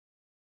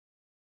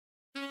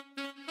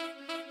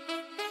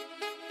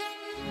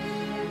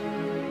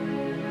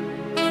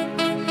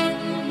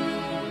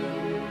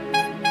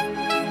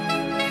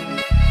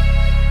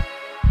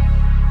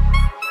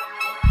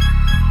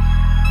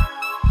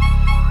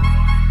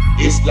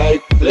It's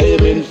like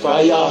flaming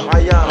fire,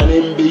 and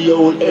him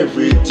behold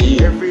everything.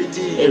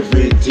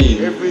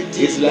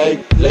 It's like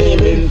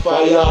flaming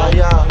fire,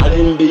 and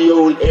him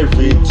behold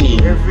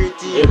everything.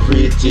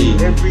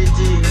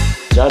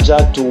 Jaja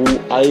too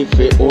I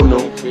fe ono.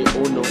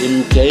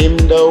 Him came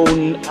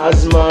down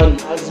as man,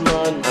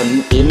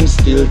 and him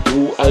still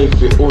too I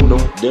fe ono.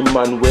 The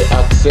man we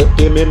accept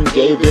him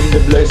gave him the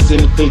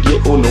blessing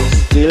figure ono.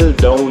 Still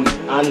don't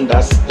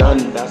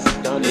understand.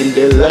 In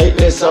the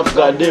likeness of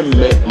God they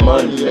make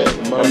man.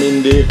 And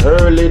in the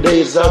early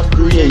days of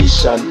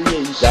creation,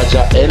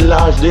 Jaja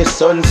enlarged the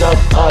sons of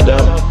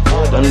Adam,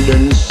 and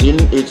then sin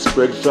it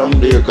spread from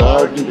the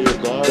garden.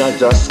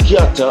 Jaja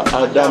scatter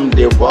Adam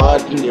the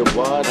warden,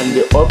 and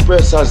the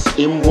oppressors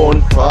him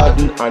won't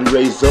pardon, and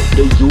raise up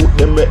the youth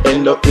them may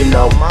end up in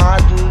a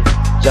garden.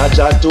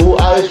 Jaja too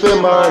I fe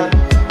man,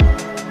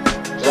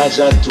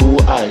 Jaja too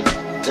I,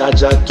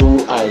 Jaja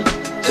too I,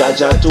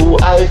 Jaja too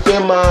I fe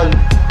man,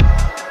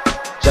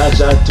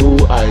 Jaja too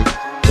I,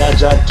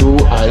 Jaja too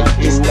I.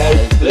 It's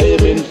like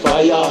flaming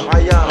fire,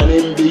 and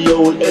him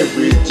behold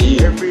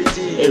everything.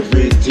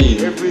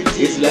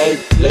 It's like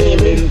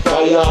flaming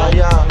fire,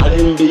 and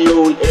him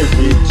behold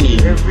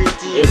everything.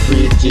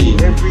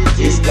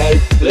 It's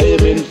like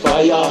flaming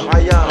fire,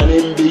 and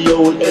him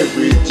behold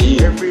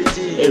everything.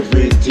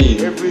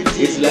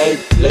 It's like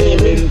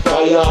flaming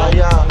fire,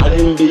 and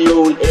him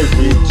behold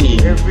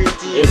everything.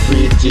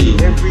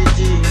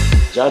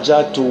 Jaja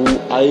too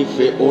I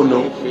fe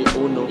ono.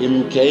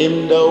 Him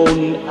came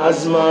down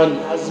as man,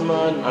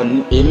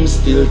 and him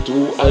still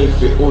too I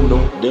fe ono.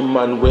 The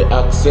man we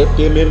accept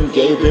him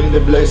gave him the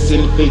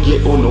blessing figure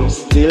ono.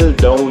 Still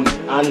don't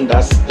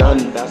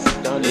understand.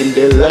 In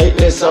the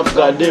likeness of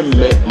God they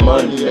make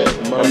man.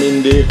 And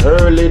in the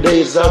early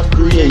days of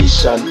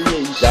creation,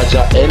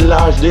 Jaja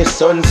enlarged the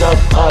sons of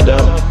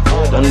Adam,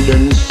 and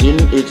then sin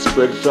it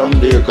spread from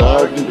the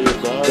garden.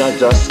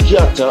 Jaja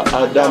scatter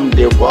Adam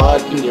the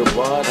warden,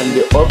 and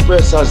the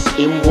oppressors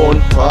him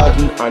won't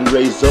pardon, and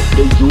raise up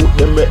the youth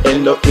them may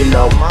end up in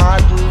a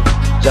garden.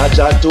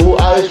 Jaja too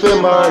I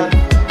fe man,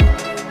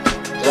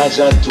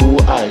 Jaja too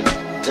I,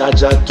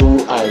 Jaja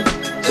too I,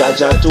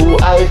 Jaja too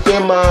I fe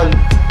man,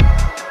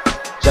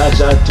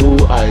 Jaja too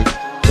I,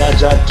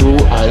 Jaja too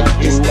I.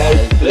 It's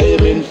like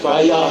flaming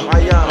fire,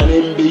 and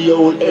him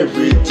behold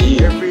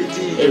everything.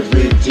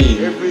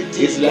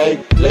 It's like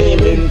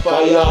flaming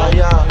fire,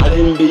 and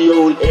him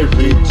behold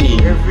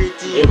everything.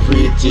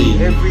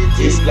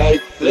 It's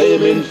like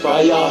flaming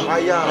fire,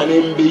 and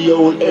him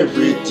behold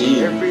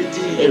everything.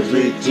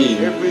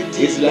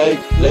 It's like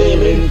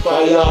flaming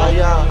fire,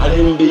 and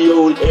him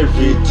behold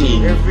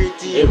everything.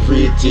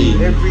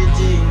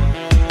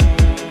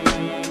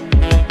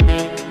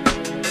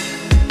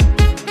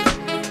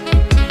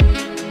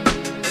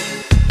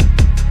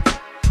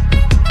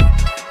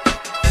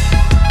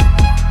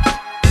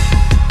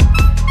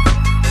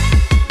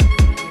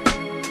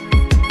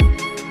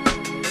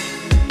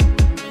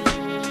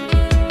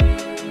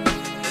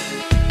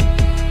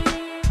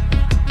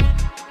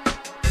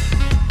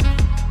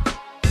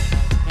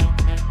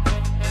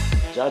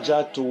 Jaja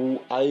too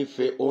I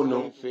fe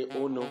ono.